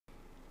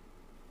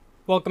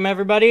Welcome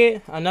everybody.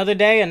 Another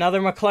day,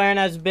 another McLaren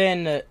has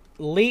been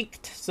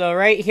leaked. So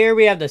right here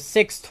we have the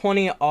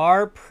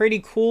 620R.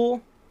 Pretty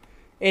cool.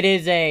 It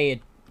is a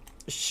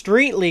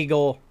street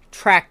legal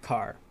track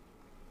car.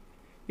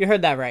 You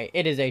heard that right.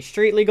 It is a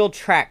street legal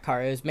track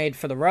car. It was made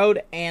for the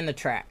road and the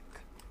track.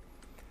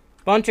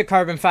 Bunch of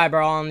carbon fiber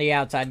all on the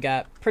outside.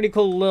 Got pretty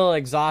cool little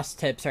exhaust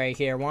tips right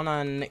here. One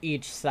on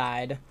each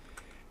side.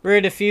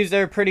 Rear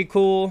diffuser, pretty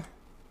cool.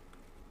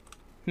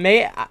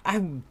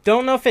 I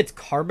don't know if it's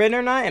carbon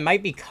or not. It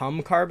might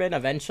become carbon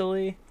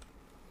eventually.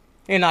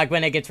 You know, like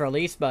when it gets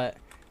released, but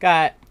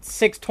got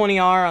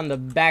 620R on the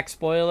back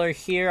spoiler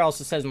here.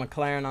 Also says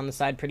McLaren on the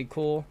side, pretty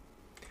cool.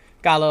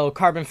 Got a little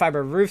carbon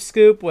fiber roof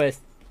scoop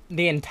with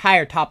the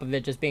entire top of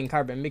it just being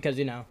carbon because,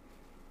 you know,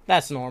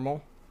 that's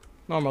normal.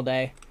 Normal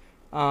day.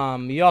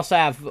 You also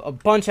have a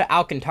bunch of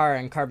Alcantara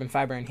and carbon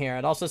fiber in here.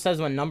 It also says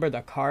what number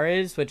the car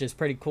is, which is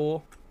pretty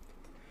cool.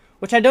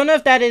 Which I don't know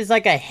if that is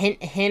like a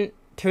hint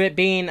to it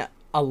being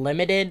a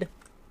limited.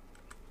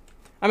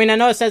 I mean, I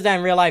know it says that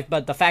in real life,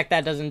 but the fact that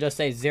it doesn't just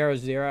say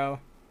 00,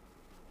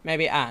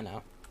 maybe, I don't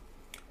know.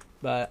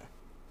 But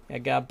I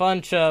got a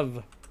bunch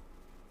of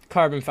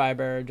carbon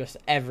fiber just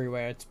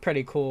everywhere. It's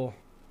pretty cool.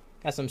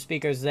 Got some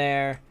speakers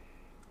there,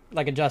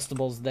 like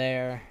adjustables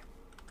there.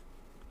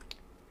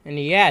 And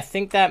yeah, I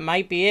think that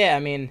might be it. I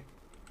mean,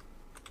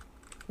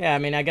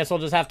 I guess we'll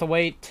just have to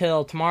wait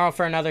till tomorrow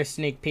for another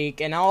sneak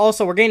peek. And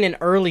also, we're getting an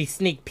early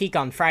sneak peek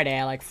on Friday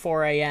at like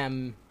 4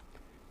 a.m.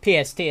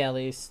 PST at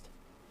least.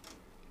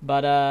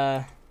 But,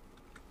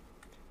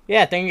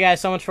 yeah, thank you guys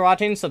so much for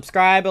watching.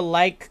 Subscribe,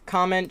 like,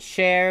 comment,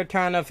 share,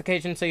 turn on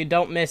notifications so you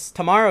don't miss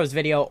tomorrow's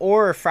video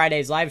or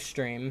Friday's live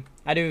stream.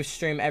 I do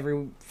stream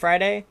every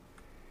Friday.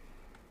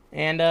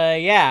 And,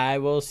 yeah, I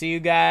will see you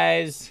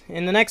guys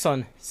in the next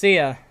one. See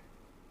ya.